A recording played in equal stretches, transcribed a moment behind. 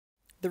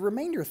the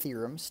remainder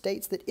theorem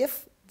states that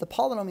if the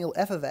polynomial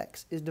f of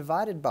x is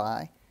divided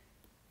by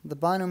the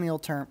binomial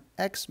term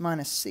x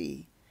minus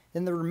c,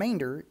 then the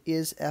remainder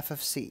is f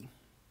of c.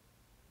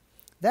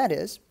 That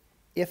is,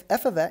 if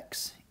f of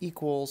x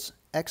equals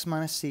x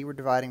minus c, we're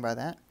dividing by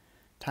that,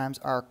 times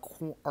our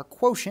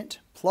quotient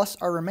plus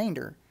our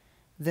remainder,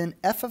 then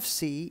f of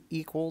c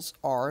equals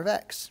r of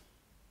x.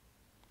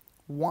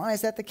 Why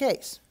is that the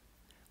case?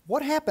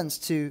 What happens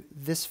to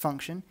this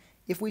function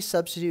if we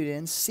substitute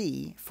in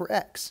c for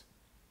x?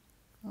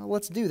 Well,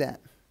 let's do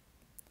that.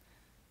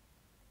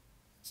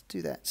 Let's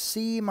do that.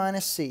 C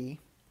minus c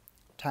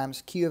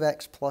times q of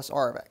x plus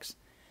r of x.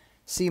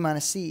 C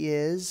minus c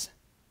is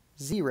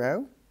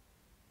 0.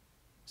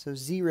 So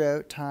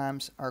 0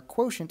 times our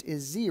quotient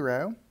is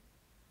 0.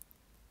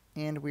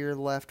 And we're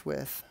left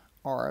with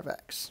r of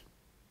x.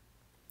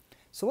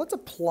 So let's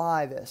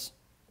apply this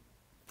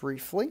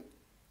briefly.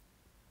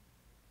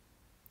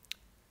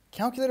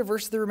 Calculator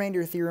versus the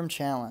remainder theorem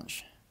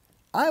challenge.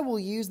 I will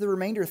use the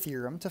remainder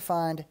theorem to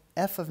find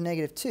f of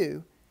negative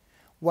 2,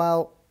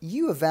 while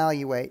you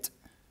evaluate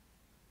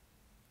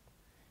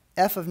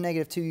f of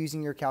negative 2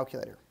 using your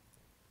calculator.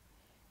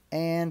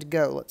 And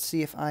go. Let's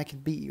see if I can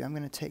beat you. I'm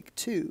going to take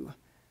 2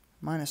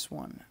 minus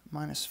 1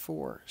 minus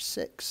 4,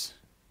 6.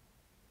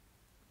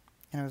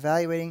 And I'm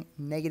evaluating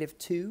negative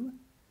 2.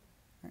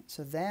 All right,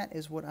 so that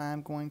is what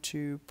I'm going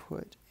to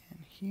put in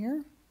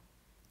here.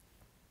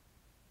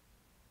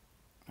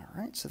 All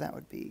right, so that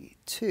would be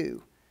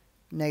 2.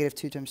 Negative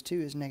 2 times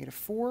 2 is negative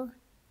 4.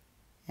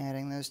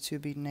 Adding those two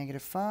would be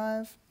negative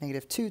 5.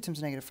 Negative 2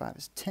 times negative 5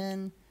 is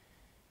 10.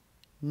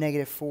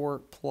 Negative 4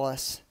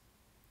 plus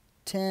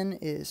 10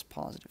 is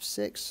positive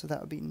 6, so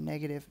that would be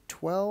negative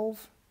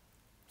 12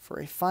 for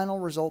a final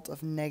result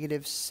of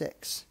negative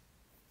 6.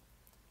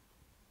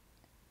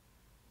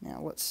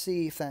 Now let's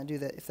see if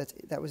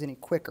that was any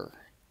quicker.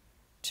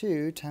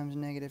 2 times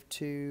negative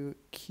 2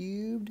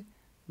 cubed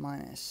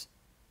minus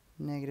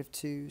negative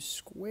 2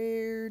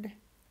 squared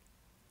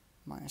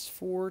minus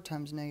 4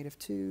 times negative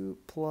 2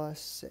 plus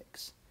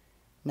 6.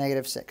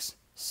 Negative 6.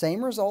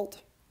 Same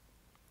result,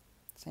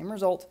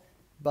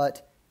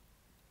 but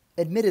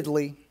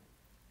admittedly,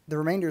 the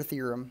remainder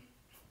theorem,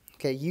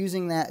 okay,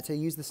 using that to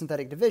use the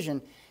synthetic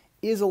division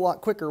is a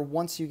lot quicker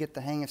once you get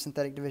the hang of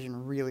synthetic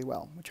division really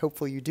well, which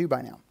hopefully you do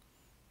by now.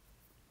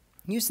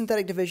 Use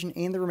synthetic division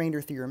and the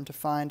remainder theorem to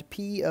find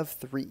p of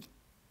 3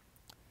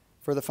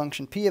 for the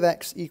function p of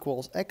x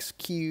equals x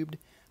cubed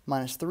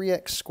minus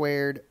 3x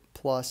squared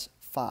plus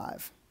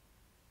 5.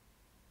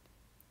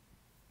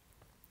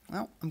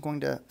 Well, I'm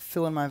going to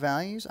fill in my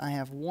values. I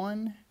have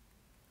 1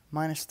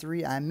 minus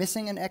 3. I'm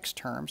missing an x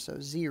term, so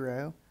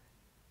 0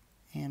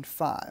 and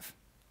 5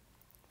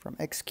 from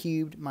x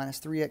cubed minus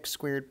 3x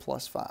squared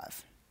plus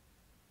 5.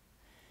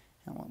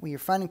 Now we are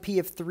finding p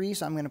of 3,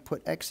 so I'm going to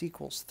put x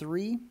equals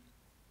 3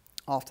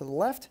 off to the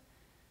left.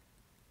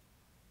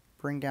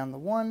 Bring down the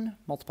 1,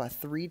 multiply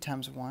 3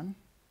 times 1,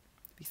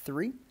 be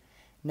 3.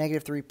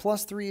 Negative 3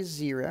 plus 3 is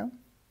 0.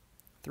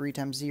 3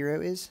 times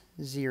 0 is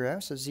 0,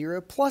 so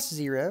 0 plus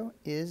 0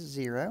 is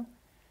 0.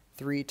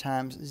 3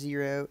 times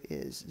 0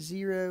 is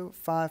 0.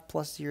 5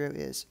 plus 0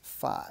 is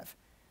 5.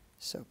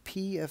 So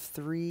p of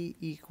 3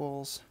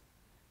 equals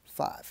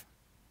 5.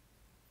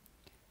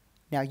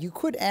 Now you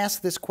could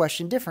ask this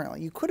question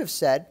differently. You could have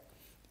said,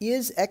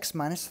 is x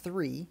minus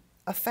 3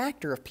 a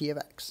factor of p of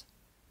x?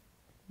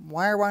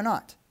 Why or why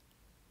not?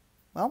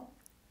 Well,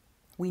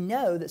 we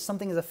know that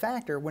something is a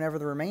factor whenever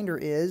the remainder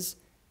is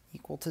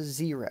equal to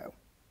 0.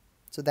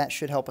 So that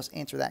should help us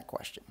answer that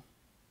question.